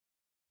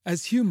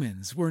As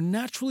humans, we're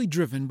naturally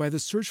driven by the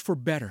search for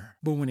better.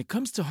 But when it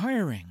comes to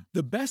hiring,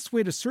 the best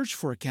way to search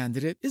for a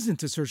candidate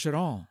isn't to search at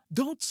all.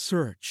 Don't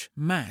search,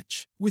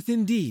 match with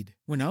Indeed.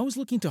 When I was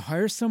looking to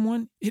hire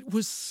someone, it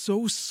was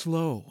so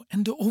slow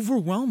and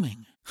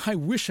overwhelming. I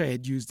wish I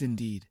had used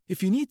Indeed.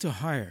 If you need to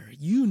hire,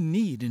 you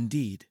need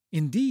Indeed.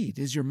 Indeed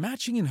is your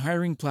matching and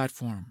hiring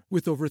platform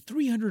with over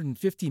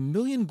 350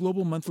 million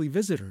global monthly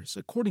visitors,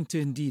 according to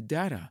Indeed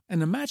data,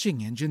 and a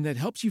matching engine that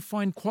helps you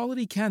find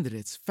quality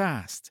candidates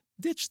fast.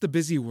 Ditch the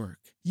busy work.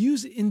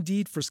 Use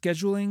Indeed for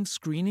scheduling,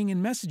 screening,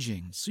 and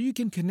messaging so you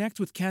can connect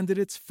with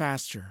candidates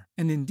faster.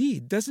 And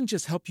Indeed doesn't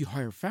just help you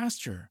hire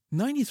faster.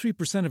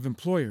 93% of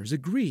employers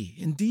agree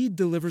Indeed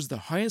delivers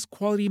the highest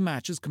quality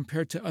matches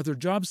compared to other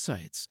job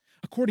sites,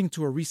 according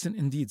to a recent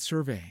Indeed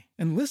survey.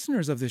 And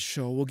listeners of this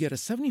show will get a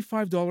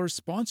 $75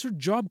 sponsored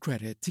job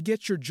credit to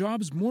get your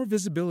jobs more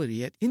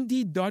visibility at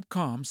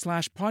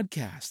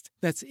Indeed.com/podcast.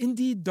 That's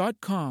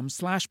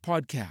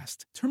Indeed.com/podcast.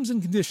 Terms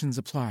and conditions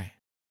apply.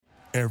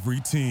 Every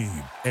team,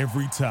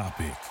 every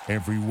topic,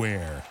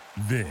 everywhere.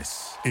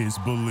 This is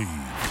Believe.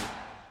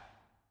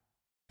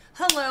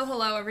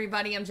 Hello,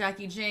 everybody. I'm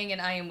Jackie Jing, and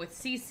I am with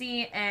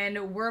Cece,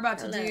 and we're about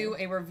to do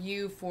a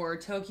review for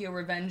Tokyo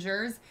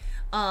Revengers.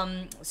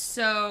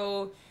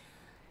 So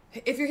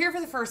if you're here for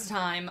the first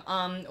time,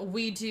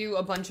 we do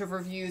a bunch of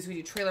reviews. We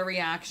do trailer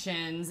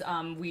reactions.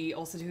 We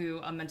also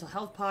do a mental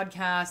health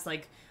podcast.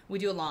 We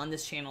do a lot on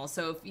this channel.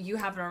 So if you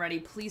haven't already,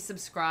 please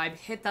subscribe,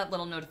 hit that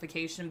little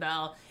notification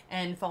bell,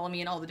 and follow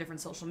me on all the different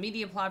social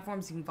media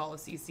platforms. You can follow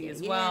CC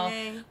as well.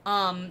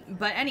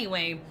 But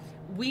anyway,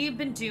 we've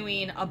been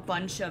doing a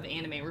bunch of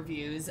anime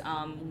reviews.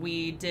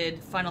 We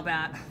did Final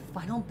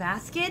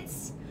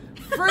Baskets?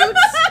 Fruits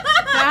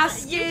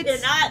Baskets. You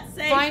cannot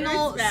say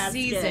final Fruits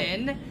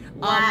season.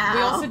 Wow.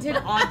 We also did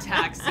Odd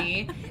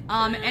Taxi.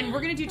 And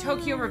we're going to do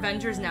Tokyo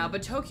Revengers now.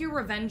 But Tokyo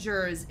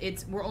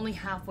Revengers, we're only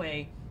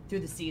halfway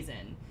through the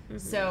season. Mm-hmm.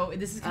 So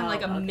this is kind of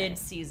like a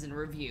mid-season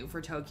review for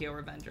Tokyo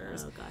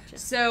Revengers. Oh, gotcha.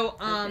 So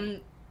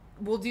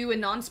we'll do a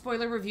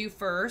non-spoiler review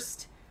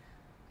first.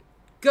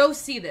 Go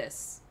see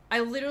this. I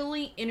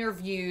literally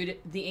interviewed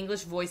the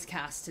English voice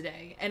cast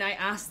today, and I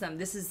asked them,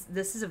 this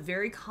is a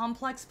very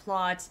complex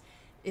plot.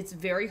 It's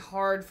very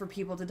hard for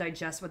people to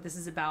digest what this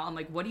is about. I'm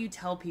like, what do you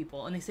tell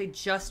people? And they say,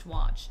 just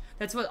watch.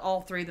 That's what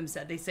all three of them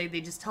said. They say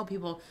they just tell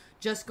people,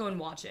 just go and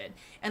watch it.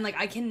 And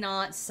I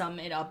cannot sum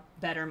it up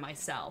better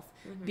myself,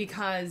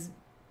 because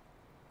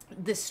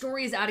the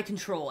story is out of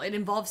control. It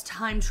involves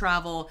time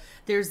travel.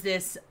 There's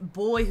this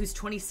boy who's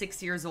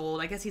 26 years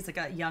old. I guess he's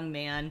a young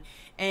man.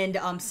 And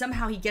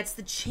somehow he gets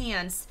the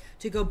chance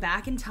to go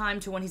back in time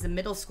to when he's a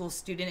middle school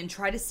student and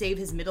try to save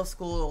his middle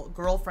school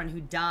girlfriend who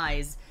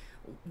dies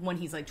when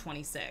he's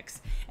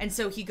 26. And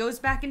so he goes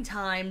back in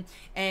time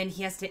and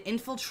he has to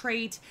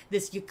infiltrate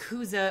this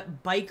Yakuza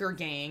biker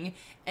gang.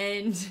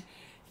 And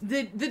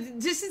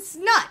just it's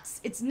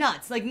nuts. It's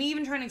nuts. Me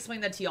even trying to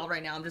explain that to y'all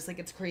right now, I'm just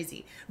it's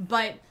crazy.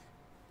 But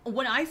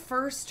when I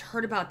first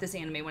heard about this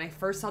anime, when I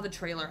first saw the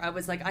trailer, I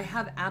was I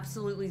have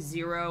absolutely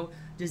zero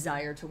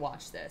desire to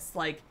watch this.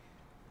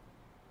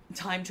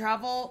 Time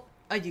travel,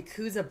 a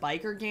Yakuza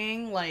biker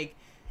gang,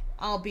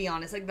 I'll be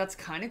honest, that's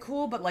kind of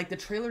cool, but the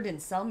trailer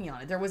didn't sell me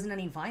on it. There wasn't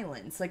any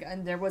violence,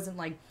 and there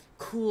wasn't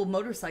cool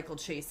motorcycle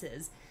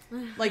chases.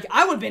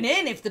 I would have been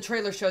in if the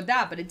trailer showed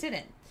that, but it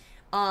didn't.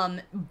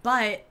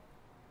 But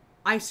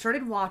I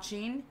started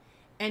watching,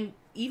 and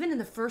even in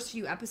the first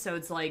few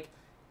episodes,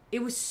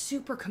 it was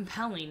super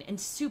compelling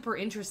and super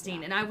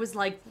interesting. Yeah. And I was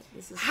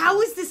how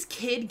is this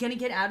kid going to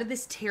get out of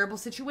this terrible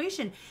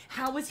situation?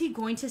 How is he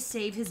going to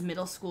save his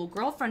middle school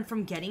girlfriend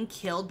from getting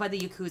killed by the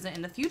Yakuza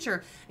in the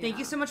future? Thank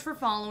you so much for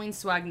following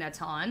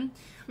Swagneton.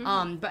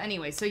 But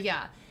anyway, so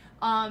yeah.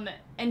 And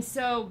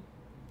so,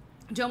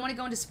 don't want to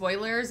go into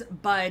spoilers,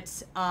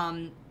 but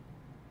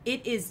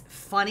it is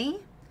funny,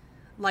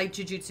 like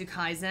Jujutsu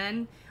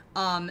Kaisen,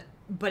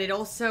 but it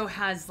also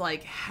has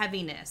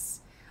heaviness.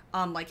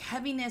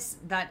 Heaviness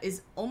that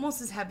is almost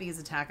as heavy as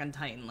Attack on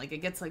Titan.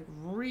 It gets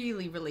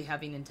really, really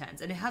heavy and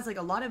intense, and it has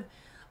a lot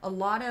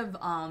of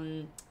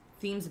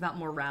themes about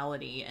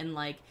morality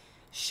and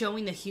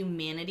showing the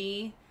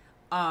humanity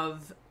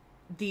of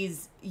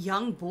these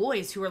young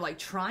boys who are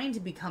trying to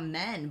become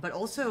men, but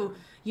also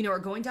are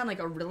going down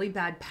a really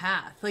bad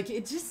path.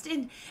 It just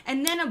and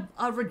then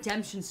a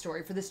redemption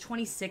story for this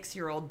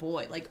 26-year-old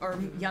boy, or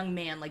young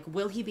man.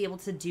 Will he be able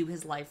to do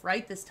his life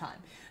right this time?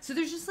 So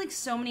there's just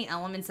so many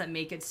elements that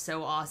make it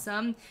so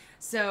awesome.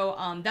 So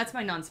that's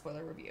my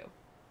non-spoiler review.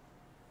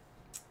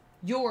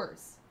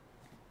 Yours.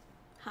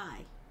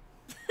 Hi.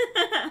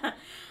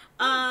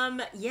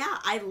 Yeah,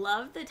 I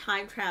love the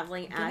time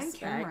traveling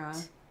aspect. Camera.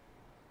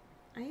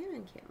 I am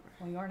in camera.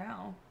 Well, you are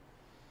now.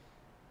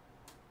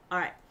 All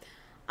right.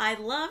 I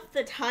love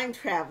the time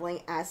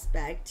traveling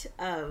aspect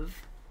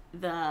of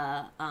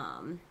the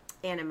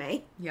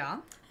anime. Yeah.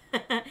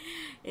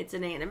 It's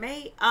an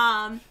anime.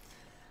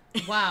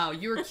 Wow,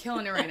 you're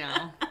killing it right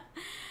now.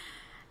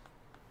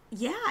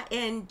 Yeah,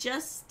 and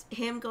just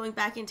him going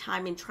back in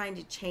time and trying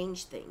to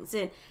change things.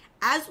 And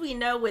as we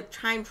know with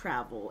time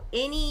travel,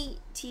 any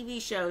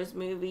TV shows,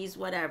 movies,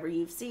 whatever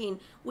you've seen,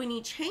 when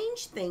you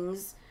change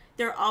things,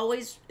 there's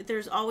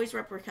always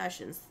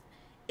repercussions.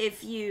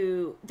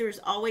 There's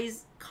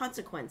always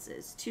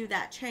consequences to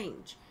that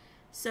change.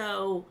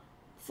 So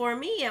for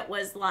me, it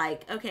was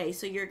like, okay,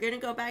 so you're going to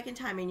go back in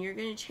time and you're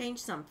going to change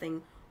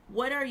something.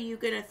 What are you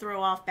going to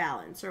throw off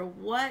balance, or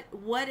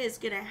what is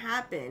going to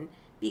happen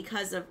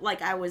because of,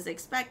 like, I was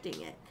expecting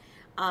it.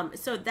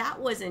 So that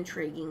was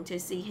intriguing to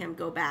see him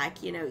go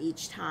back,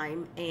 each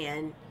time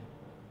and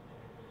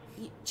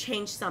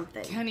change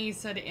something. Kenny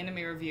said anime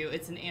review.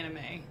 It's an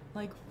anime.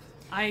 Like,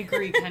 I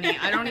agree, Kenny.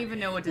 I don't even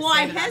know what to say. Well,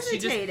 I to that.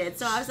 hesitated,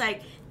 so I was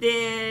like,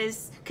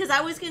 this, because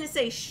I was going to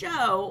say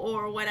show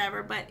or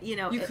whatever, but you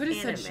could have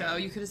said show.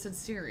 You could have said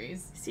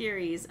series.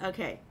 Series,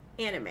 okay,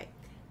 anime.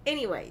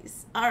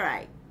 Anyways, all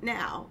right,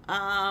 now,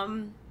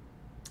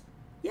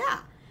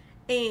 yeah,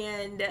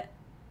 and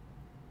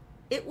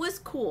it was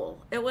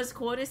cool. It was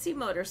cool to see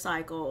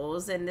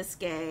motorcycles and this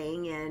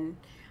gang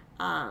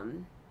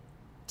and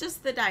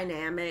just the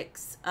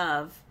dynamics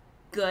of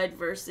good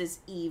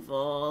versus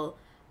evil,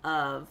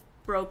 of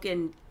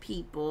broken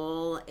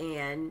people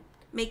and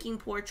making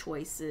poor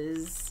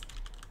choices,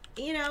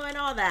 and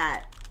all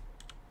that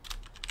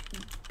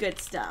good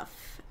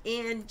stuff.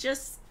 And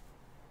just,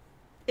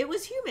 it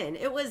was human.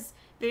 It was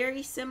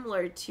very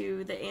similar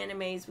to the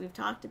animes we've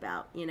talked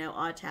about,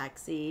 Odd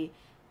Taxi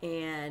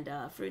and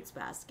Fruits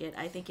Basket.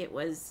 I think it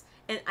was,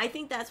 and I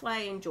think that's why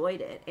I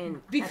enjoyed it.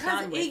 And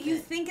because you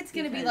think it's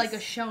going to be like a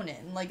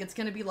shonen, like it's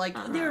going to be like,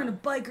 they're in a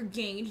biker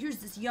gang and here's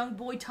this young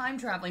boy time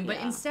traveling, but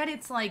instead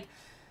it's like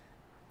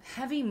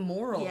heavy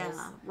morals.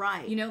 Yeah,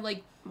 right.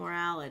 Like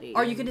morality.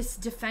 Are you going to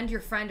defend your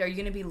friend? Are you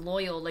going to be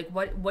loyal? Like,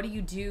 what do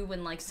you do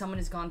when, like, someone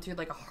has gone through,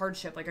 like, a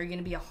hardship? Like, are you going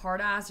to be a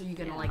hard ass? Or are you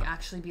going to, like,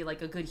 actually be,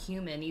 like, a good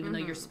human, even though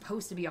you're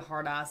supposed to be a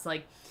hard ass?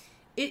 Like,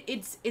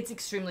 it's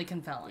extremely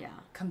compelling. Yeah.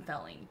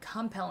 Compelling.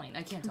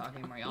 I can't talk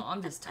anymore, y'all.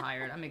 I'm just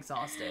tired. I'm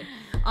exhausted.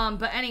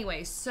 But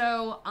anyway,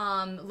 so,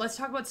 let's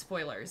talk about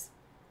spoilers.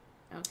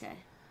 Okay.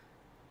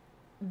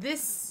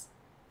 This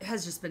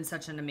has just been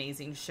such an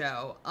amazing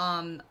show.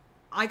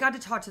 I got to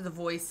talk to the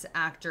voice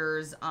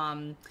actors,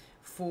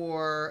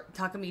 for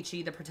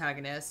Takemichi, the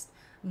protagonist,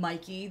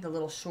 Mikey, the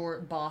little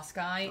short boss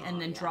guy, and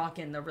then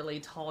Draken, the really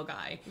tall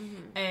guy.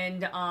 Mm-hmm.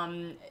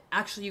 And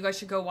actually, you guys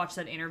should go watch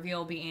that interview.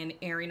 It'll be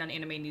airing on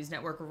Anime News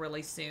Network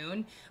really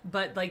soon.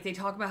 But like, they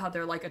talk about how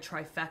they're like a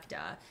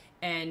trifecta,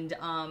 and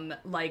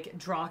like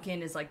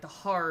Draken is like the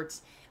heart,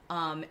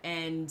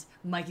 and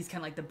Mikey's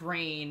kind of like the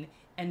brain,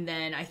 and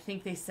then I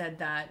think they said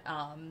that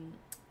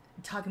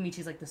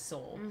Takemichi's like the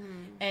soul,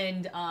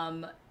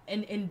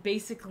 and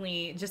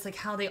basically just like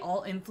how they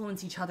all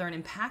influence each other and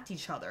impact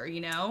each other,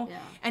 Yeah.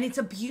 And it's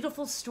a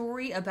beautiful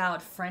story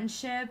about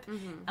friendship,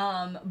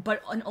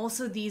 and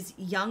also these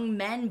young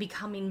men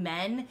becoming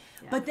men.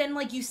 Yeah. But then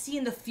like you see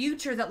in the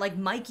future that like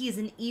Mikey is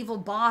an evil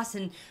boss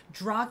and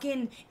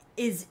Draken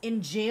is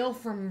in jail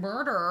for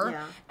murder.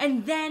 Yeah.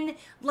 And then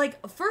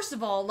like, first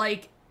of all,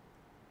 like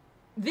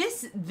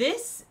this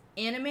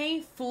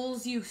anime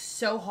fools you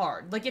so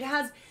hard. Like it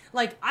has,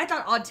 like, I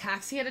thought Odd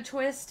Taxi had a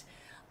twist.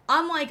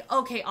 I'm like,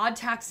 okay, Odd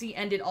Taxi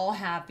ended all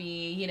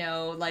happy,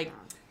 like,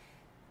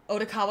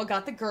 Otokawa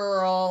got the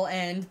girl,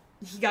 and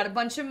he got a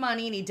bunch of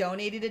money, and he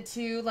donated it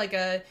to, like,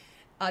 a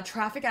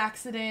traffic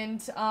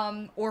accident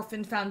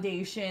orphan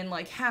foundation,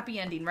 like, happy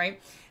ending, right?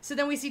 So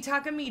then we see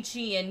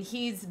Takemichi, and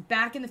he's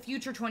back in the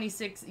future,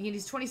 26,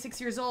 he's 26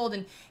 years old,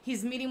 and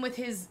he's meeting with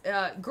his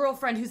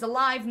girlfriend who's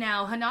alive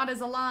now.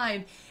 Hanada's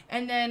alive.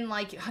 And then,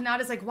 like,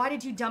 Hanada's like, why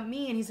did you dump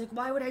me? And he's like,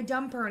 why would I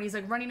dump her? And he's,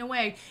 like, running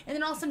away. And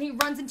then all of a sudden he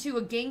runs into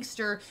a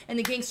gangster, and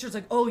the gangster's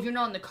like, oh, you're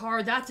not in the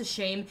car. That's a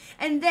shame.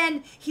 And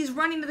then he's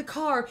running to the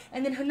car,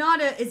 and then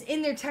Hanada is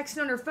in there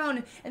texting on her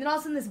phone, and then all of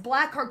a sudden this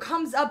black car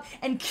comes up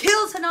and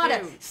kills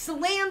Hanada,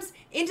 slams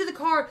into the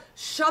car,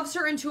 shoves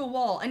her into a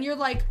wall. And you're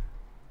like,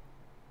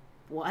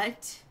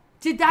 what?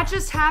 Did that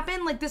just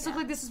happen? Like, this looked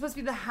like this was supposed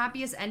to be the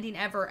happiest ending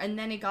ever, and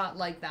then it got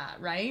like that,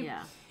 right?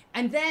 Yeah.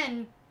 And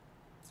then,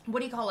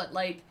 what do you call it?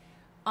 Like,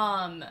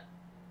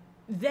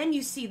 then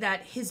you see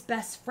that his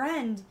best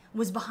friend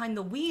was behind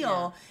the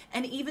wheel,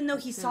 and even though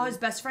he saw his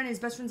best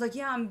friend's like,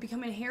 yeah, I'm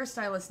becoming a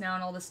hairstylist now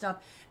and all this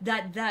stuff,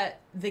 that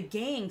the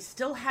gang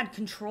still had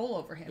control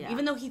over him. Yeah.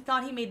 Even though he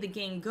thought he made the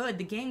gang good,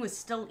 the gang was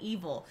still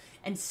evil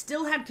and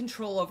still had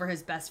control over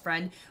his best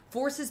friend,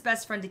 forced his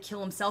best friend to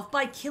kill himself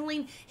by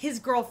killing his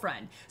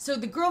girlfriend. So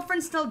the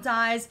girlfriend still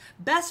dies,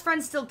 best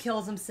friend still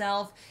kills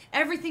himself,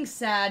 everything's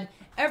sad,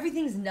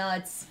 everything's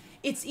nuts.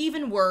 It's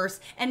even worse,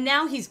 and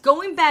now he's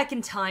going back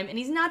in time, and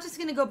he's not just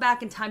going to go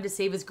back in time to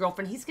save his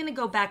girlfriend, he's going to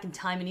go back in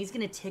time, and he's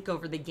going to take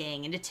over the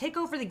gang, and to take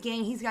over the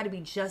gang, he's got to be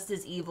just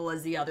as evil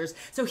as the others,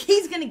 so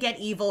he's going to get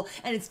evil,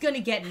 and it's going to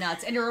get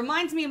nuts, and it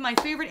reminds me of my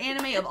favorite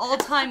anime of all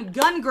time,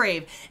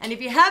 Gungrave, and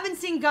if you haven't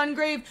seen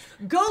Gungrave,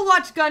 go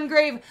watch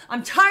Gungrave.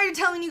 I'm tired of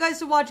telling you guys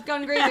to watch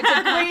Gungrave. It's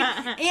a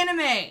great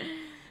anime.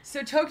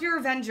 So Tokyo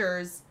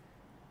Revengers,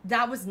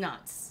 that was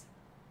nuts.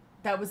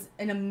 that was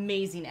an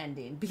amazing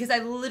ending, because I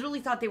literally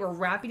thought they were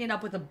wrapping it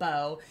up with a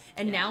bow,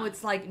 and now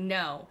it's like,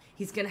 no,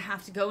 he's gonna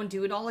have to go and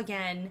do it all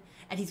again,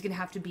 and he's gonna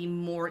have to be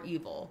more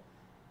evil.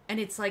 And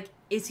it's like,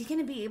 is he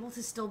gonna be able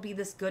to still be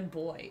this good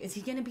boy? Is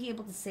he gonna be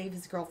able to save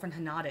his girlfriend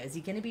Hinata? Is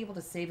he gonna be able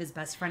to save his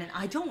best friend? And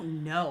I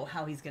don't know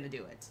how he's gonna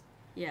do it.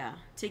 Yeah,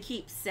 to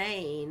keep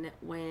sane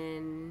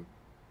when,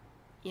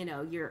 you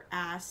know, you're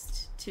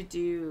asked to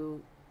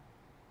do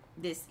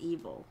this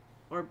evil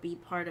or be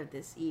part of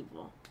this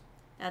evil.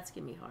 That's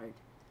gonna be hard.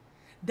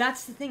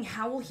 That's the thing.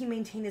 How will he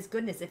maintain his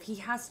goodness if he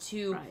has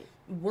to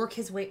work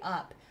his way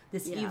up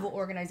this evil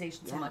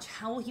organization so much?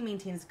 How will he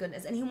maintain his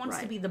goodness? And he wants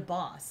to be the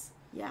boss.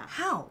 Yeah.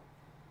 How?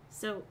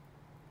 So,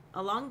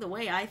 along the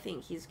way, I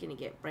think he's gonna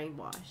get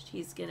brainwashed.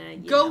 He's gonna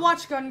go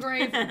watch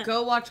Gungrave.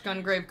 Go watch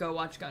Gungrave. Go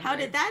watch Gungrave. How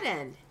did that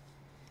end?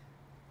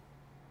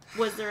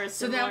 Was there a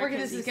similar? So now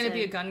this is going to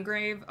be a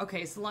Gungrave.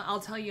 Okay, so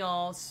I'll tell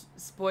y'all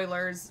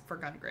spoilers for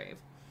Gungrave.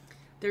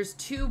 There's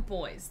 2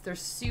 boys. They're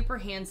super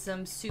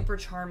handsome, super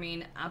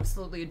charming,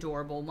 absolutely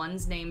adorable.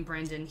 One's named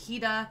Brandon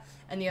Hida,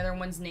 and the other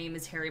one's name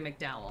is Harry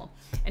McDowell.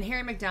 And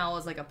Harry McDowell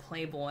is like a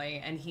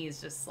playboy, and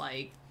he's just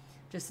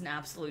an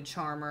absolute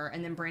charmer.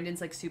 And then Brandon's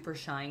like super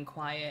shy and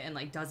quiet and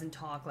like doesn't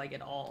talk like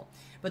at all.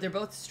 But they're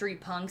both street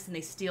punks, and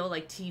they steal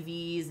like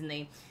TVs, and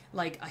they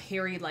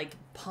Harry like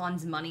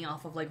pawns money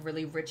off of like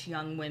really rich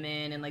young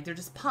women, and like they're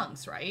just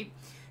punks, right?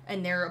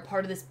 And they're a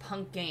part of this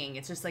punk gang.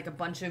 It's just like a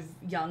bunch of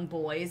young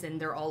boys,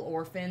 and they're all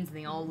orphans, and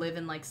they all live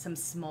in like some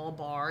small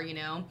bar, you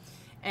know?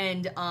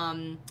 And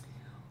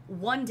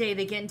one day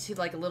they get into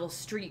like a little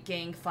street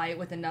gang fight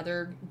with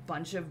another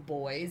bunch of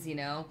boys, you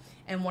know?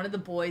 And one of the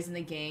boys in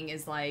the gang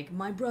is like,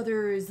 my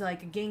brother is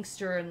like a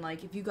gangster, and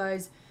like if you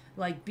guys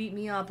like beat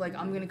me up, like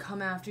I'm gonna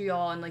come after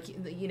y'all, and like,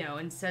 you know,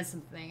 and says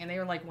something, and they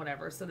were like,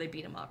 whatever, so they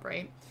beat him up,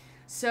 right?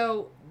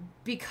 So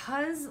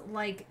because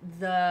like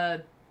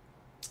the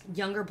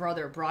younger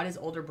brother brought his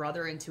older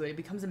brother into it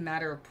becomes a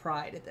matter of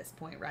pride at this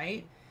point,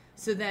 right?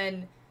 So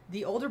then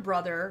the older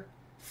brother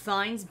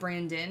finds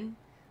Brandon,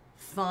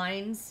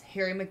 finds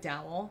Harry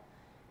McDowell.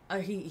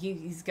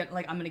 He's got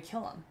like, I'm gonna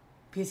kill him,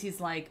 because he's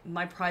like,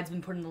 my pride's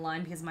been put in the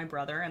line because of my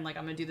brother, and like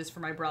I'm gonna do this for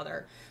my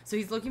brother. So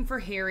he's looking for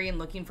Harry and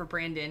looking for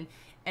Brandon,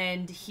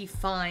 and he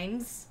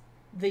finds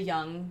the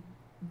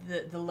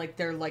like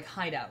their like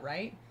hideout,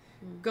 right?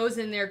 Goes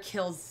in there,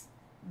 kills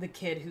the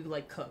kid who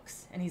like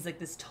cooks, and he's like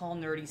this tall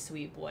nerdy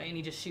sweet boy, and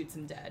he just shoots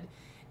him dead.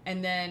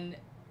 And then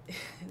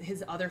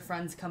his other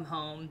friends come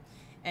home,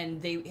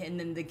 and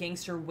then the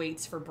gangster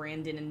waits for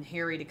Brandon and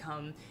Harry to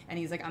come, and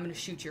he's like, I'm gonna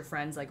shoot your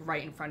friends like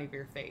right in front of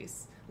your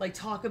face. Like,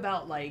 talk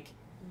about like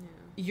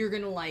you're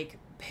gonna like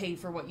pay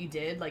for what you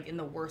did, like in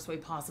the worst way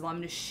possible. I'm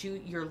gonna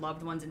shoot your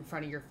loved ones in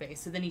front of your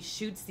face. So then he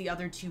shoots the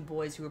other 2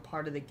 boys who were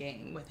part of the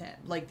gang with him,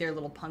 like their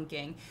little punk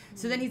gang.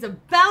 So then he's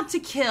about to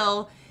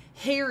kill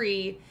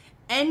Harry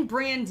and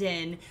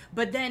Brandon,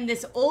 but then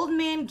this old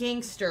man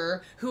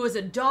gangster who has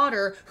a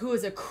daughter who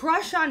has a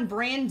crush on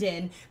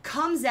Brandon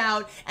comes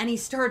out, and he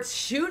starts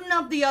shooting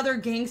up the other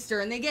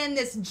gangster, and they get in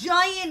this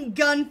giant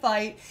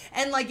gunfight,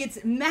 and like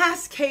it's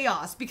mass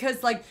chaos,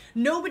 because like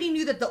nobody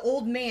knew that the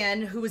old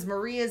man who was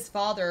Maria's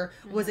father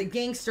was a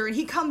gangster, and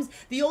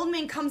the old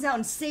man comes out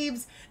and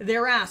saves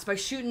their ass by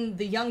shooting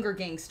the younger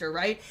gangster,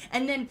 right?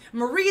 And then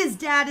Maria's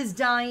dad is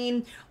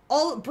dying.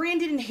 All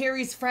Brandon and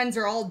Harry's friends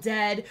are all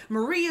dead.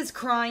 Maria's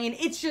crying.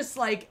 It's just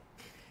like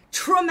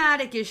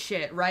traumatic as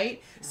shit, right?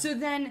 Yeah. So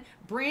then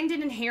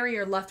Brandon and Harry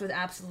are left with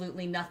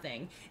absolutely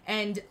nothing.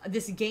 And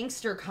this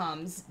gangster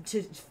comes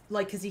to,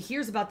 like, because he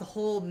hears about the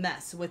whole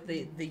mess with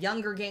the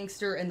younger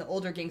gangster and the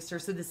older gangster.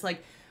 So this,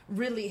 like,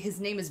 really, his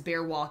name is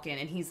Bear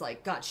Walken, and he's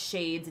like got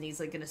shades, and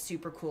he's like in a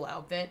super cool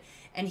outfit.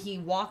 And he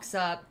walks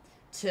up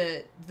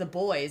to the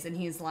boys, and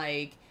he's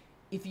like,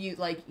 if you,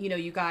 like, you know,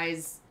 you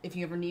guys, if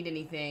you ever need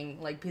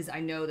anything, like, because I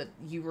know that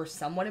you were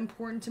somewhat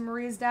important to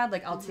Maria's dad,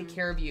 like, I'll take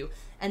care of you.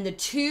 And the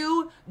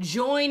 2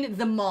 join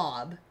the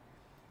mob,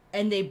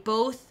 and they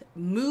both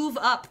move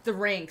up the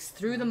ranks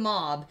through the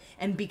mob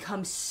and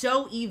become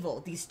so evil.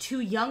 These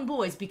 2 young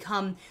boys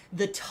become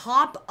the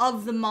top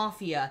of the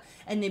mafia,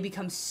 and they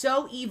become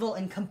so evil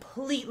in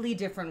completely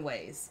different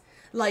ways.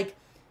 Like,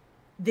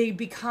 they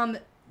become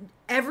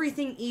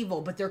everything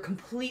evil, but they're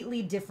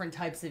completely different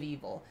types of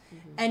evil.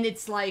 And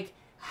it's like,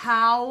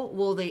 how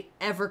will they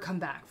ever come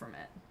back from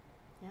it?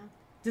 Yeah.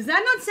 Does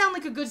that not sound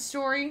like a good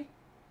story?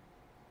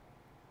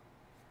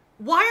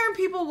 Why aren't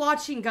people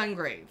watching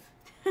Gungrave?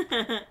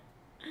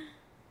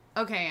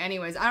 Okay,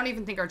 anyways, I don't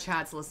even think our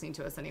chat's listening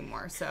to us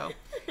anymore. So,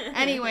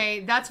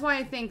 anyway, that's why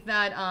I think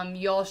that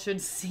y'all should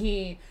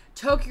see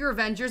Tokyo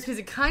Revengers, because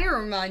it kind of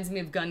reminds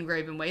me of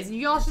Gungrave in ways, and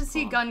y'all should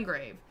see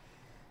Gungrave.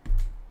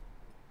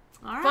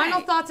 All right.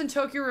 Final thoughts on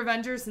Tokyo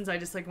Revengers, since I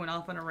just like went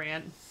off on a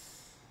rant.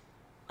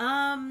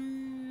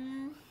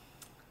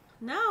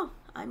 No,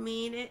 I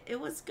mean, it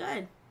was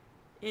good.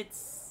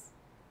 It's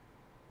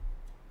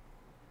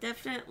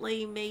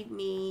definitely made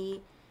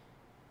me,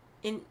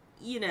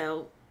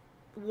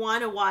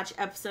 want to watch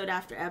episode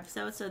after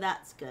episode, so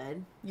that's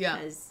good. Yeah.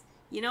 Because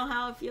you know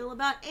how I feel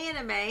about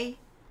anime.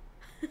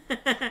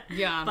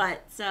 Yeah.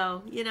 But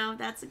so,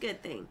 that's a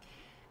good thing.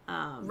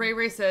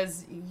 Ray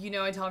says,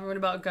 I tell everyone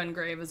about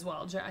Gungrave as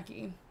well,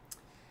 Jackie.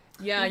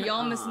 Yeah,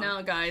 y'all missing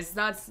out, guys.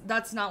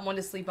 That's not one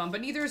to sleep on,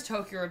 but neither is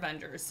Tokyo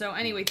Revengers. So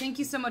anyway, thank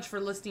you so much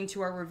for listening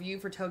to our review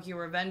for Tokyo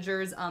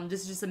Revengers.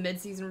 This is just a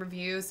mid-season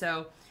review,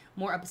 so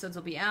more episodes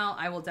will be out.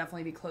 I will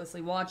definitely be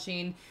closely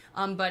watching.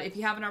 But if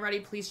you haven't already,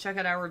 please check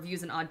out our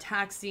reviews in Odd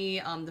Taxi,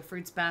 The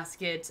Fruits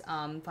Basket,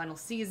 final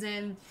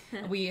season.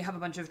 We have a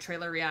bunch of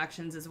trailer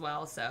reactions as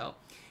well, so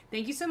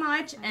thank you so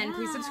much, and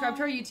please subscribe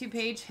to our YouTube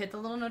page, hit the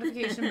little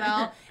notification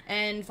bell,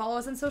 and follow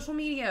us on social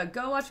media.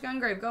 Go watch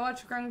Gungrave. Go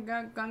watch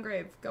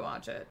Gungrave. Go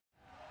watch it.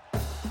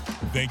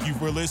 Thank you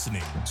for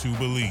listening to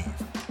Believe.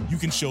 You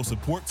can show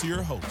support to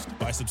your host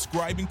by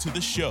subscribing to the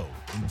show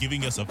and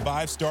giving us a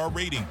 5-star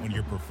rating on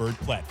your preferred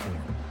platform.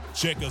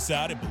 Check us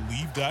out at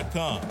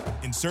Believe.com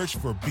and search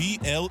for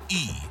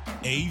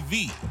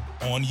BLEAV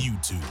on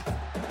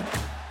YouTube.